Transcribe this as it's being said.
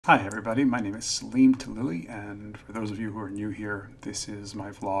Hi everybody, my name is Selim.Digital, and for those of you who are new here, this is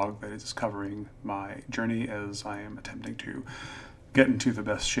my vlog that is covering my journey as I am attempting to get into the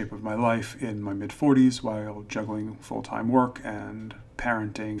best shape of my life in my mid-40s while juggling full-time work and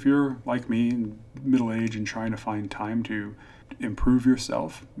parenting. If you're like me in middle age and trying to find time to improve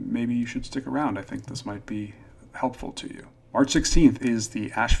yourself, maybe you should stick around. I think this might be helpful to you. March 16th is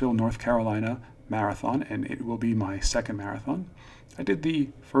the Asheville, North Carolina Marathon, and it will be my second marathon. I did the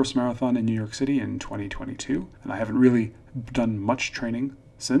first marathon in New York City in 2022, and I haven't really done much training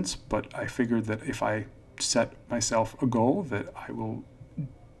since, but I figured that if I set myself a goal that I will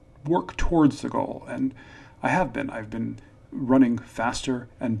work towards the goal, and I have been. I've been running faster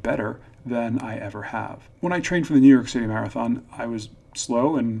and better than I ever have. When I trained for the New York City Marathon, I was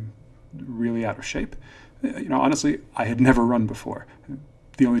slow and really out of shape. Honestly, I had never run before.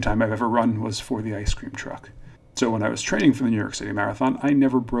 The only time I've ever run was for the ice cream truck. So when I was training for the New York City Marathon, I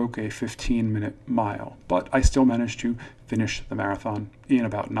never broke a 15-minute mile, but I still managed to finish the marathon in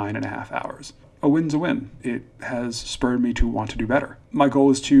about 9.5 hours. A win's a win. It has spurred me to want to do better. My goal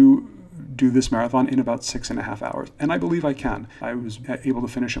is to do this marathon in about 6.5 hours, and I believe I can. I was able to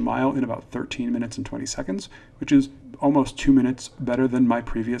finish a mile in about 13 minutes and 20 seconds, which is almost 2 minutes better than my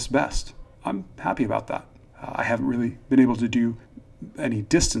previous best. I'm happy about that. I haven't really been able to do any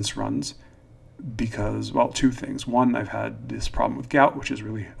distance runs because, well, two things. One, I've had this problem with gout, which has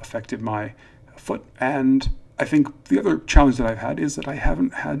really affected my foot. And I think the other challenge that I've had is that I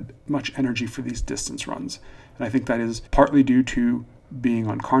haven't had much energy for these distance runs. And I think that is partly due to being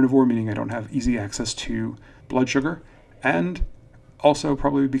on carnivore, meaning I don't have easy access to blood sugar, and also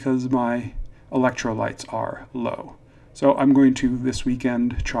probably because my electrolytes are low. So I'm going to this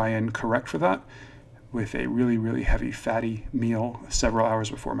weekend try and correct for that with a really, really heavy fatty meal several hours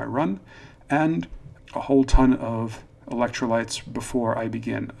before my run, and a whole ton of electrolytes before I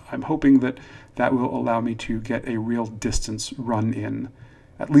begin. I'm hoping that that will allow me to get a real distance run in,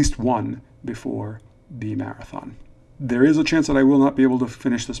 at least one, before the marathon. There is a chance that I will not be able to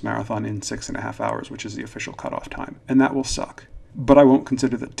finish this marathon in 6.5 hours, which is the official cutoff time, and that will suck. But I won't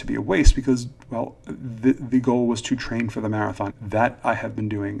consider that to be a waste because, well, the goal was to train for the marathon. That I have been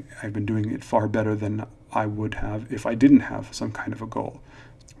doing. I've been doing it far better than I would have if I didn't have some kind of a goal.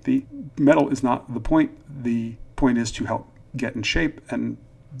 The medal is not the point. The point is to help get in shape, and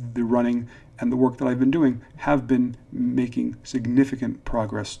the running and the work that I've been doing have been making significant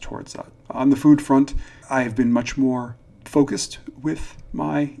progress towards that. On the food front, I have been much more focused with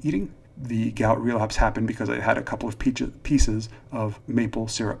my eating. The gout relapse happened because I had a couple of pieces of maple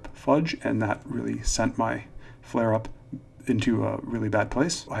syrup fudge, and that really sent my flare-up into a really bad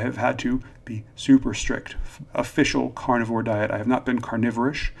place. I have had to be super strict. Official carnivore diet. I have not been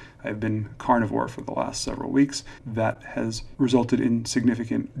carnivorish. I've been carnivore for the last several weeks. That has resulted in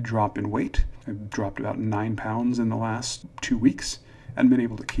significant drop in weight. I've dropped about 9 pounds in the last 2 weeks and been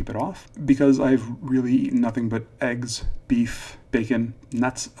able to keep it off because I've really eaten nothing but eggs, beef, bacon, and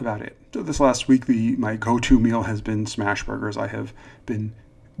that's about it. So this last week, my go-to meal has been smash burgers. I have been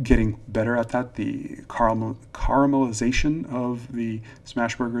getting better at that. The caramelization of the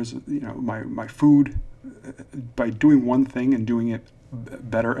smash burgers, my food, by doing one thing and doing it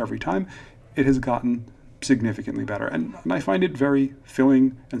better every time, it has gotten significantly better. And I find it very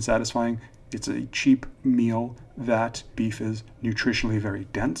filling and satisfying. It's a cheap meal. That beef is nutritionally very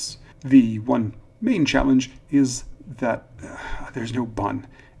dense. The one main challenge is that there's no bun,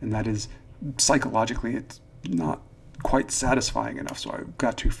 and that is psychologically it's not quite satisfying enough. So I've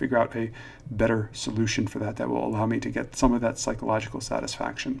got to figure out a better solution for that will allow me to get some of that psychological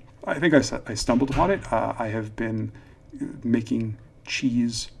satisfaction. I think I stumbled upon it. I have been making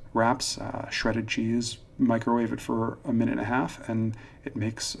cheese wraps, shredded cheese, microwave it for 1.5 minutes, and it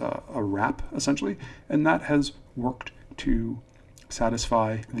makes a wrap essentially, and that has worked to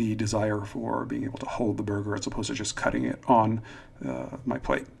satisfy the desire for being able to hold the burger as opposed to just cutting it on my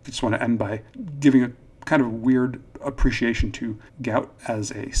plate. I just want to end by giving a kind of weird appreciation to gout as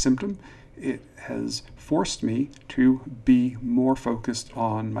a symptom. It has forced me to be more focused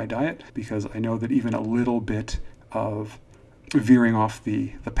on my diet because I know that even a little bit of veering off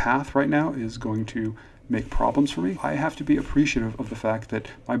the path right now is going to make problems for me. I have to be appreciative of the fact that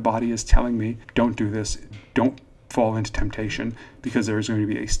my body is telling me, don't do this, don't fall into temptation, because there is going to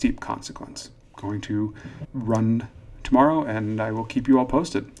be a steep consequence. I'm going to run tomorrow, and I will keep you all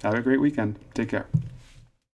posted. Have a great weekend. Take care.